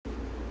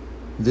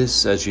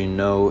This, as you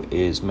know,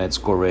 is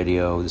MedScore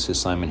Radio. This is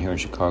Simon here in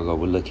Chicago.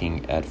 We're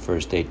looking at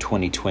First Day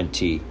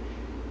 2020,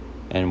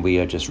 and we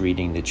are just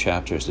reading the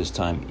chapters, this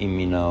time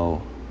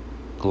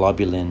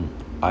immunoglobulin,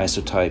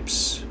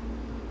 isotypes,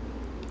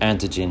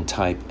 antigen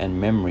type,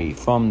 and memory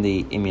from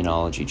the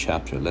immunology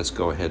chapter. Let's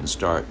go ahead and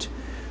start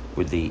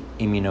with the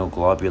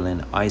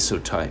immunoglobulin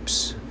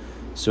isotypes.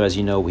 So as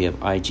you know, we have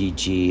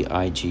IgG,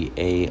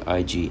 IgA,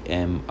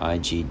 IgM,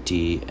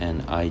 IgD,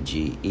 and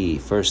IgE.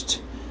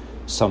 First,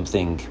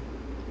 something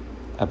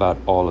about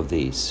all of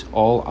these.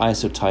 All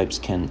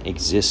isotypes can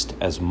exist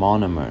as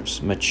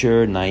monomers.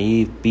 Mature,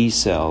 naive B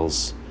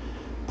cells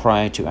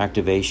prior to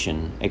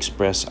activation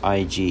express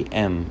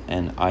IgM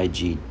and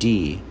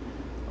IgD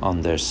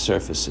on their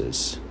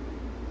surfaces.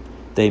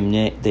 They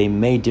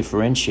may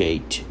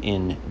differentiate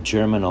in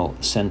germinal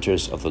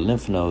centers of the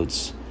lymph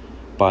nodes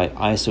by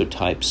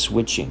isotype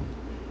switching.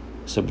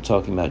 So we're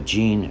talking about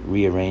gene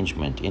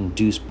rearrangement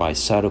induced by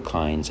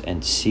cytokines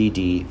and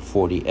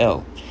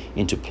CD40L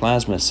into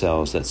plasma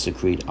cells that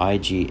secrete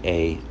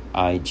IgA,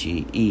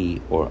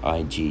 IgE, or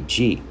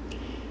IgG.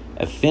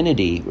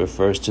 Affinity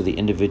refers to the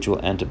individual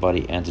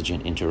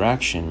antibody-antigen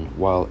interaction,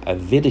 while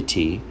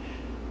avidity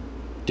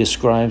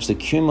describes the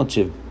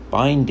cumulative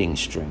binding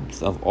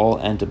strength of all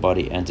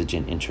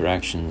antibody-antigen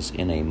interactions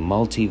in a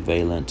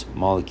multivalent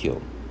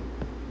molecule.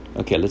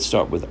 Okay, let's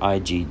start with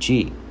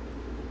IgG.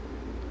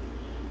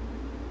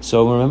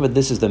 So remember,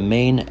 this is the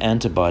main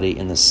antibody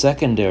in the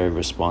secondary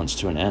response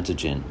to an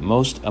antigen,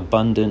 most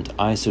abundant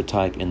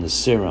isotype in the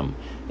serum.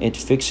 It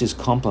fixes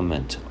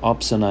complement,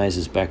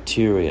 opsonizes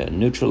bacteria,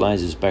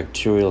 neutralizes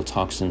bacterial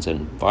toxins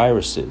and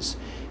viruses.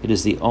 It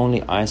is the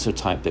only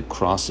isotype that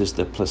crosses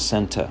the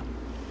placenta.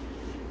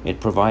 It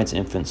provides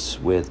infants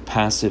with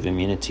passive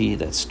immunity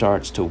that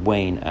starts to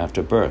wane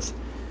after birth.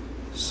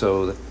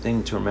 So the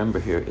thing to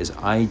remember here is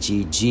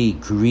IgG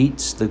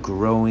greets the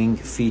growing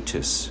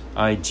fetus.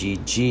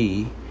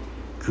 IgG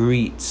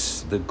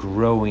greets the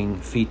growing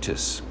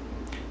fetus.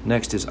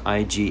 Next is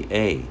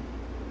IgA.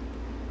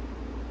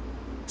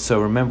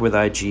 So remember with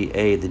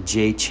IgA, the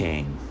J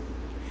chain.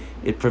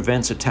 It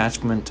prevents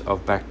attachment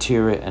of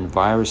bacteria and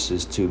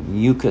viruses to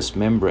mucous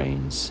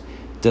membranes,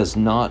 does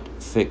not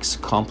fix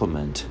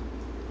complement.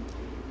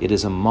 It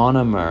is a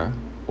monomer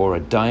or a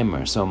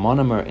dimer. So a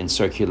monomer in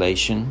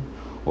circulation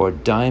or a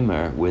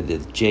dimer with the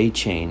J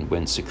chain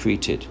when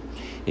secreted.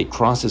 It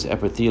crosses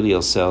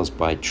epithelial cells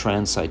by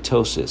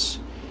transcytosis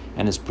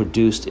and is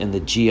produced in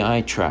the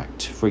GI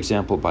tract, for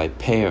example by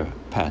pear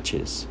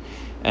patches,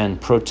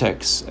 and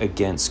protects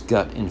against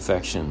gut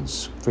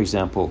infections, for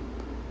example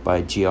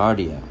by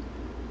Giardia.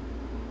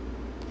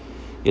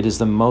 It is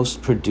the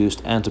most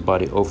produced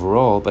antibody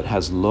overall, but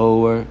has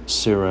lower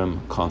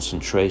serum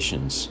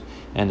concentrations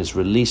and is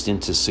released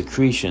into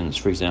secretions,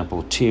 for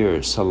example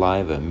tears,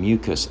 saliva,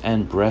 mucus,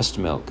 and breast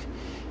milk,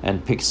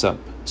 and picks up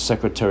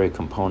secretory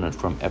component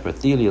from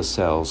epithelial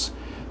cells,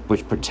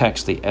 which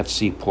protects the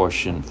Fc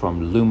portion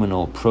from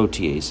luminal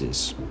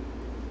proteases.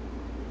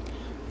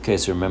 Okay,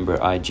 so remember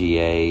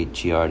IgA,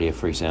 Giardia,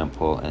 for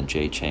example, and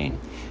J chain.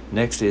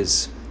 Next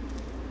is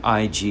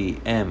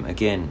IgM,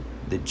 again,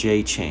 the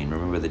J chain.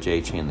 Remember the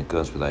J chain that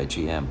goes with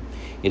IgM.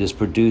 It is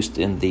produced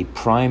in the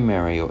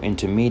primary or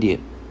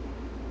intermediate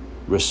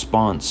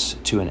response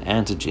to an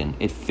antigen.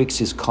 It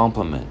fixes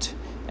complement,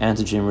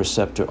 antigen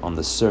receptor on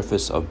the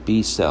surface of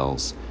B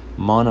cells,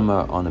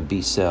 monomer on a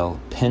B cell,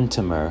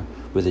 pentamer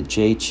with a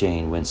J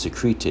chain when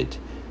secreted.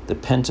 The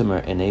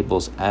pentamer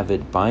enables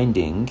avid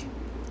binding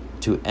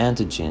to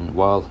antigen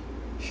while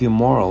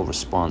humoral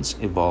response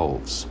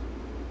evolves.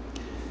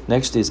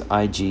 Next is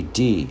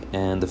IgD,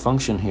 and the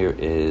function here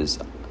is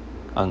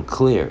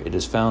unclear. It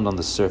is found on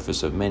the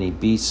surface of many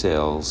B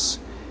cells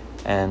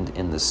and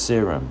in the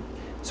serum.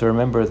 So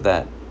remember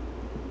that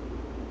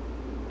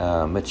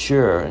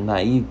mature,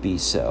 naive B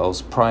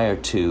cells prior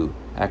to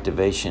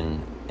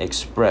activation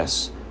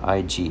express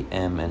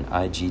IgM and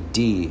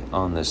IgD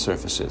on the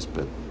surfaces,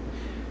 but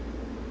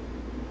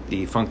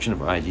the function of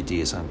IgD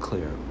is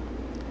unclear.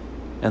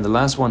 And the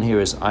last one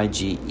here is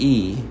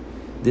IgE.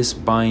 This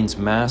binds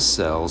mast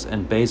cells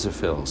and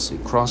basophils.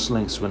 It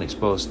cross-links when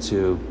exposed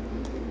to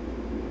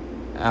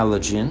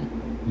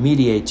allergen,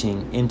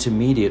 mediating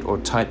intermediate or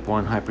type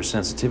 1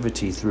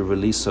 hypersensitivity through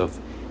release of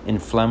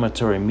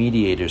inflammatory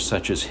mediators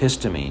such as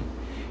histamine.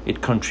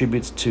 It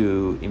contributes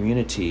to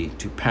immunity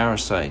to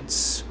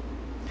parasites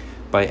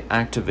by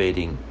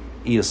activating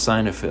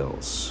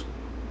eosinophils.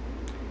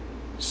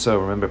 So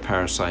remember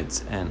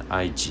parasites and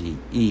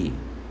IgE.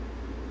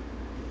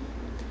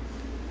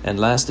 And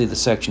lastly, the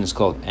section is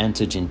called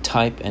antigen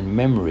type and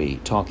memory,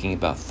 talking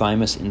about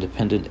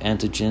thymus-independent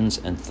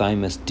antigens and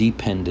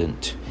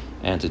thymus-dependent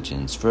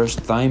antigens.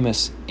 First,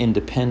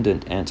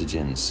 thymus-independent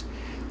antigens.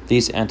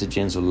 These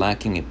antigens are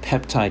lacking a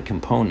peptide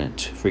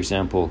component, for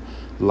example,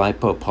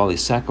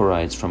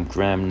 lipopolysaccharides from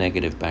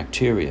gram-negative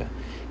bacteria,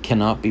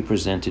 cannot be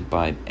presented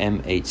by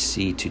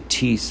MHC to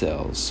T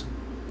cells.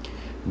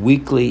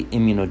 Weakly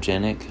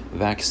immunogenic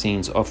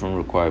vaccines often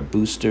require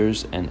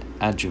boosters and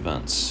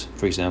adjuvants,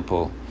 for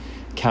example,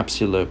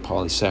 capsular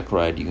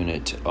polysaccharide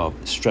unit of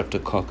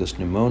Streptococcus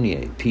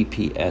pneumoniae,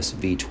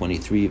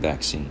 PPSV23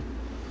 vaccine.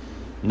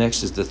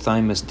 Next is the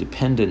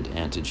thymus-dependent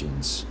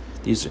antigens.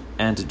 These are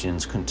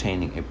antigens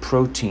containing a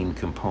protein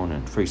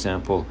component. For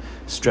example,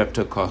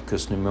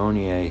 Streptococcus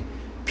pneumoniae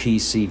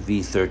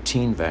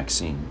PCV13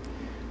 vaccine.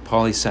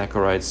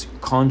 Polysaccharides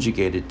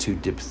conjugated to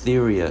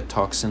diphtheria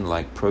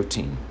toxin-like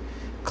protein.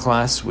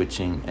 Class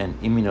switching and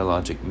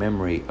immunologic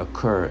memory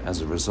occur as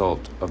a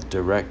result of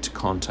direct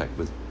contact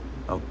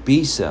of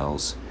B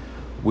cells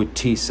with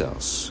T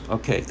cells.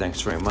 Okay,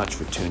 thanks very much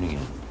for tuning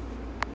in.